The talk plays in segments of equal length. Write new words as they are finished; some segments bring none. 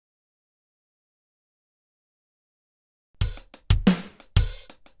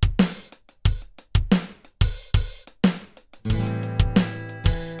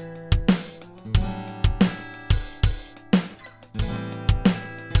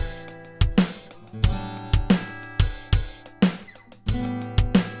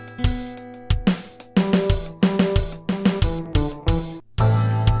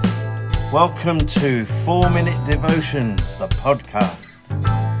Welcome to 4-Minute Devotions, the podcast.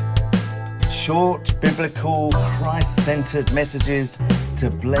 Short, biblical, Christ-centered messages to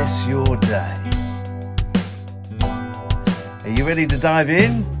bless your day. Are you ready to dive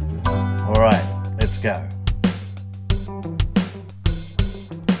in? All right, let's go.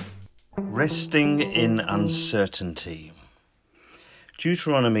 Resting in uncertainty.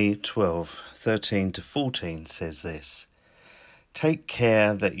 Deuteronomy 12:13-14 says this: Take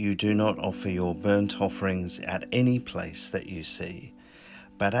care that you do not offer your burnt offerings at any place that you see,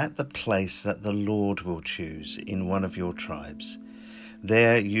 but at the place that the Lord will choose in one of your tribes.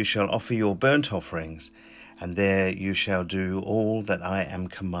 There you shall offer your burnt offerings, and there you shall do all that I am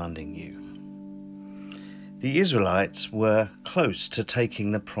commanding you. The Israelites were close to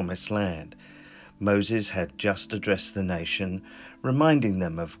taking the promised land. Moses had just addressed the nation, reminding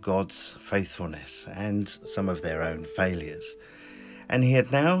them of God's faithfulness and some of their own failures. And he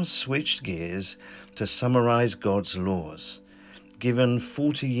had now switched gears to summarize God's laws, given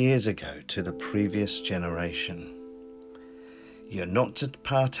 40 years ago to the previous generation. You're not to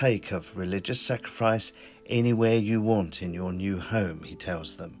partake of religious sacrifice anywhere you want in your new home, he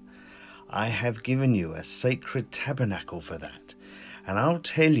tells them. I have given you a sacred tabernacle for that, and I'll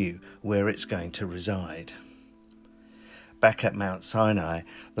tell you where it's going to reside. Back at Mount Sinai,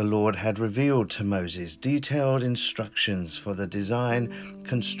 the Lord had revealed to Moses detailed instructions for the design,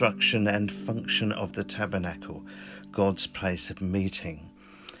 construction, and function of the tabernacle, God's place of meeting.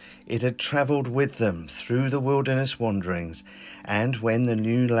 It had travelled with them through the wilderness wanderings, and when the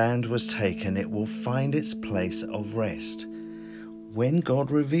new land was taken, it will find its place of rest when God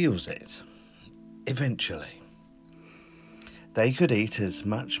reveals it, eventually. They could eat as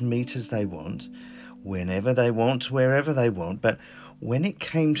much meat as they want, whenever they want, wherever they want, but when it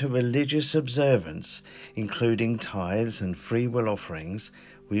came to religious observance, including tithes and free will offerings,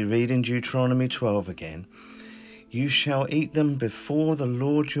 we read in Deuteronomy 12 again, you shall eat them before the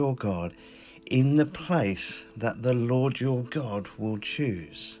Lord your God in the place that the Lord your God will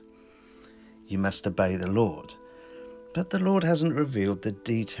choose. You must obey the Lord, but the Lord hasn't revealed the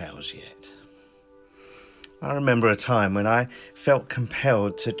details yet. I remember a time when I felt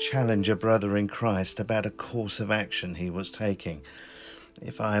compelled to challenge a brother in Christ about a course of action he was taking.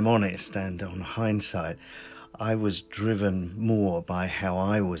 If I am honest and on hindsight, I was driven more by how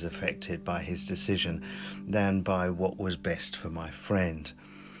I was affected by his decision than by what was best for my friend.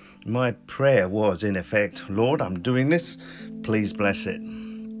 My prayer was, in effect, Lord, I'm doing this, please bless it.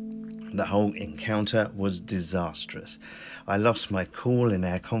 The whole encounter was disastrous. I lost my cool in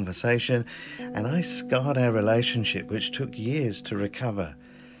our conversation, and I scarred our relationship, which took years to recover.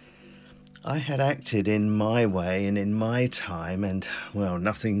 I had acted in my way and in my time, and, well,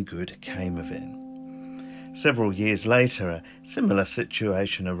 nothing good came of it. Several years later, a similar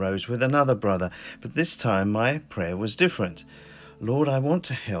situation arose with another brother, but this time my prayer was different. Lord, I want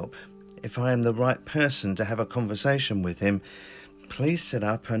to help. If I am the right person to have a conversation with him, please set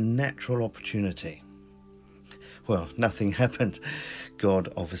up a natural opportunity. Well, nothing happened.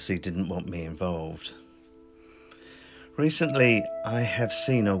 God obviously didn't want me involved. Recently, I have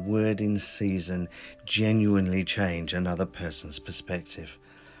seen a word in season genuinely change another person's perspective.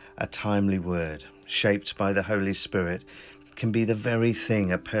 A timely word, shaped by the Holy Spirit, can be the very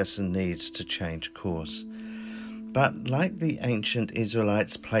thing a person needs to change course. But like the ancient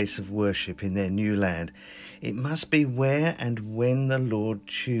Israelites' place of worship in their new land, it must be where and when the Lord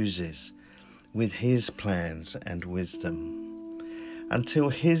chooses, with his plans and wisdom. Until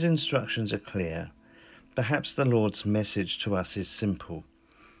his instructions are clear, perhaps the Lord's message to us is simple: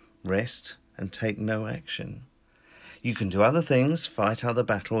 rest and take no action. You can do other things, fight other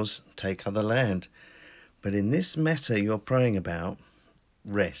battles, take other land, but in this matter you're praying about,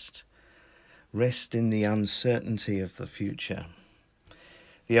 rest. Rest in the uncertainty of the future.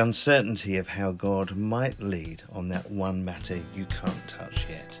 The uncertainty of how God might lead on that one matter you can't touch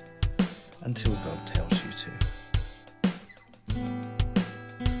yet, until God tells you.